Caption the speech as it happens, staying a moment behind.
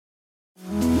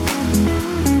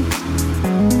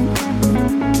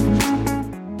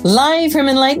Live from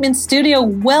Enlightenment Studio,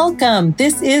 welcome.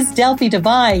 This is Delphi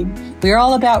Divine. We are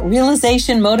all about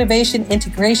realization, motivation,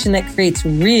 integration that creates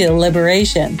real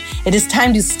liberation. It is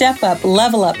time to step up,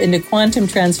 level up into quantum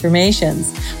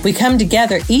transformations. We come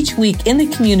together each week in the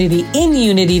community in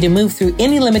unity to move through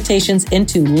any limitations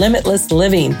into limitless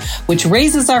living, which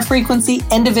raises our frequency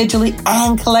individually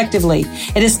and collectively.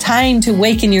 It is time to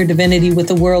awaken your divinity with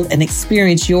the world and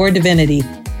experience your divinity.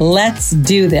 Let's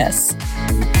do this.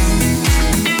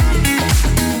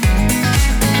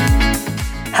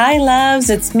 Hi,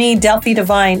 loves. It's me, Delphi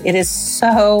Divine. It is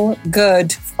so good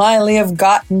to finally have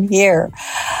gotten here.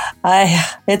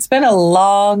 It's been a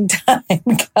long time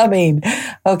coming,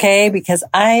 okay? Because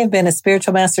I have been a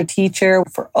spiritual master teacher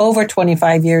for over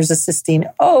 25 years, assisting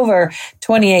over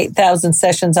 28,000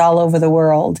 sessions all over the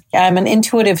world. I'm an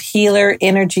intuitive healer,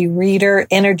 energy reader,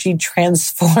 energy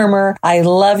transformer. I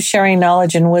love sharing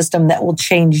knowledge and wisdom that will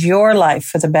change your life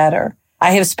for the better.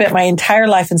 I have spent my entire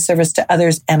life in service to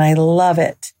others, and I love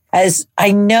it. As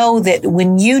I know that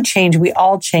when you change, we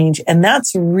all change. And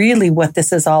that's really what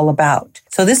this is all about.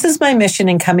 So this is my mission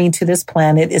in coming to this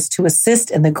planet, is to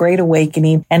assist in the great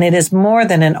awakening. And it is more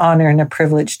than an honor and a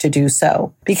privilege to do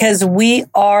so, because we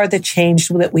are the change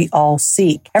that we all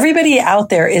seek. Everybody out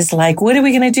there is like, what are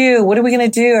we going to do? What are we going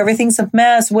to do? Everything's a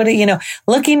mess.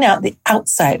 Looking out the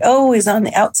outside, always on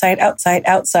the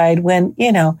outside, when,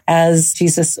 as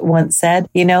Jesus once said,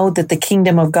 that the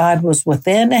kingdom of God was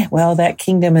within. Well, that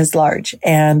kingdom is large,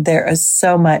 and there is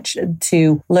so much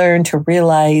to learn, to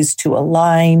realize, to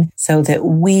align, so that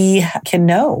we can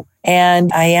know.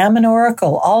 And I am an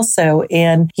oracle also.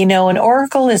 And, an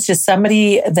oracle is just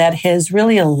somebody that has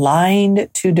really aligned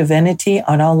to divinity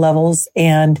on all levels.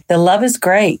 And the love is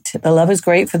great. The love is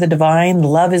great for the divine. The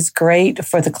love is great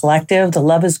for the collective. The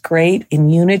love is great in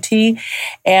unity.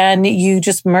 And you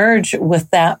just merge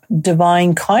with that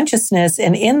divine consciousness.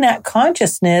 And in that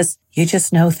consciousness, you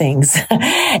just know things.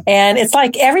 And it's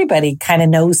like everybody kind of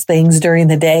knows things during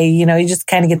the day. You just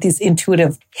kind of get these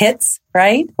intuitive hits,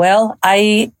 right? Well,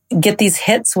 I get these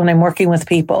hits when I'm working with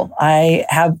people. I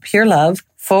have pure love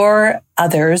for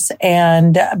others.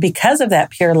 And because of that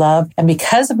pure love and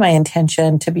because of my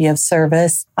intention to be of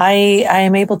service, I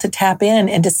am able to tap in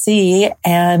and to see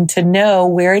and to know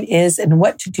where it is and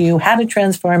what to do, how to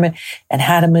transform it, and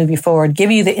how to move you forward,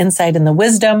 give you the insight and the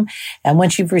wisdom. And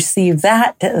once you've received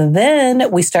that,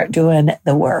 then we start doing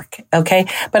the work. Okay.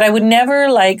 But I would never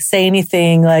say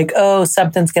anything like, oh,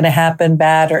 something's going to happen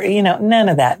bad, or, none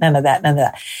of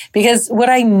that. Because what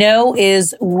I know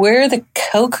is we're the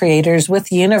co-creators with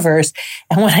the universe.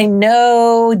 And what I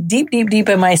know deep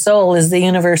in my soul is the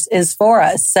universe is for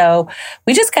us. So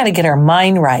we just got to get our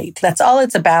mind right. That's all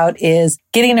it's about, is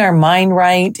getting our mind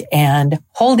right and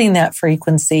holding that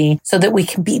frequency so that we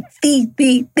can be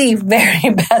the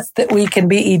very best that we can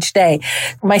be each day.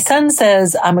 My son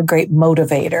says I'm a great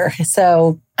motivator.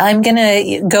 So I'm going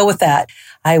to go with that.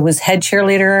 I was head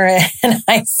cheerleader in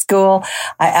high school.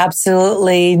 I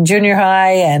absolutely junior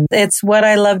high. And it's what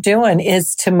I love doing,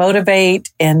 is to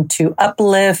motivate and to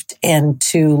uplift and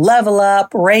to level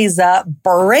up, raise up,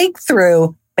 break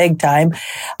through big time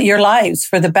your lives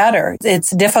for the better.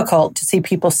 It's difficult to see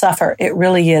people suffer. It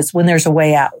really is, when there's a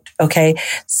way out. Okay.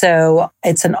 So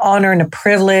it's an honor and a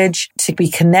privilege to be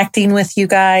connecting with you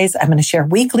guys. I'm going to share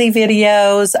weekly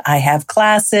videos. I have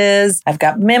classes. I've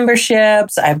got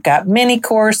memberships. I've got mini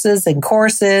courses,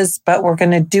 but we're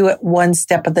going to do it one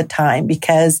step at a time,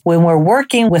 because when we're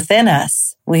working within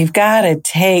us, we've got to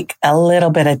take a little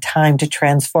bit of time to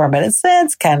transform it.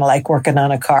 It's kind of like working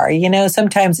on a car.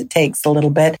 Sometimes it takes a little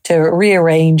bit to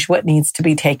rearrange what needs to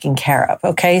be taken care of.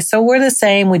 Okay. So we're the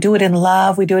same. We do it in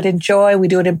love. We do it in joy. We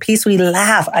do it in peace. We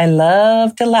laugh. I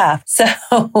love to laugh. So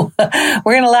we're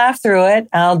going to laugh through it.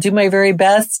 I'll do my very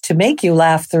best to make you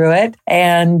laugh through it.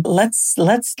 And let's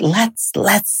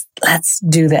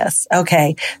do this.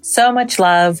 Okay. So much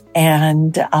love.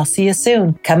 And I'll see you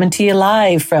soon. Coming to you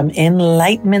live from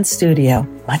Enlightenment Studio.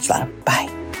 Much love. Bye.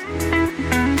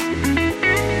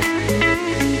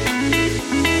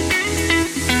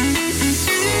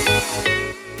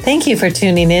 Thank you for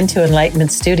tuning in to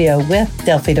Enlightenment Studio with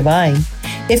Delphi Divine.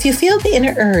 If you feel the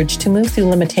inner urge to move through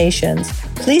limitations,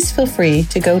 please feel free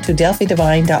to go to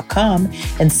delphidivine.com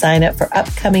and sign up for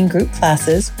upcoming group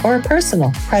classes or a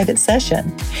personal private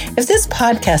session. If this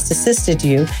podcast assisted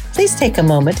you, please take a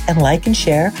moment and like and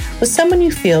share with someone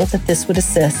you feel that this would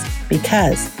assist,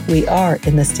 because we are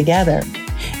in this together.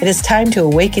 It is time to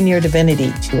awaken your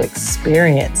divinity, to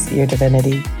experience your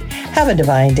divinity. Have a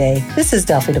divine day. This is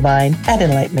Delphi Divine at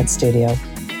Enlightenment Studio.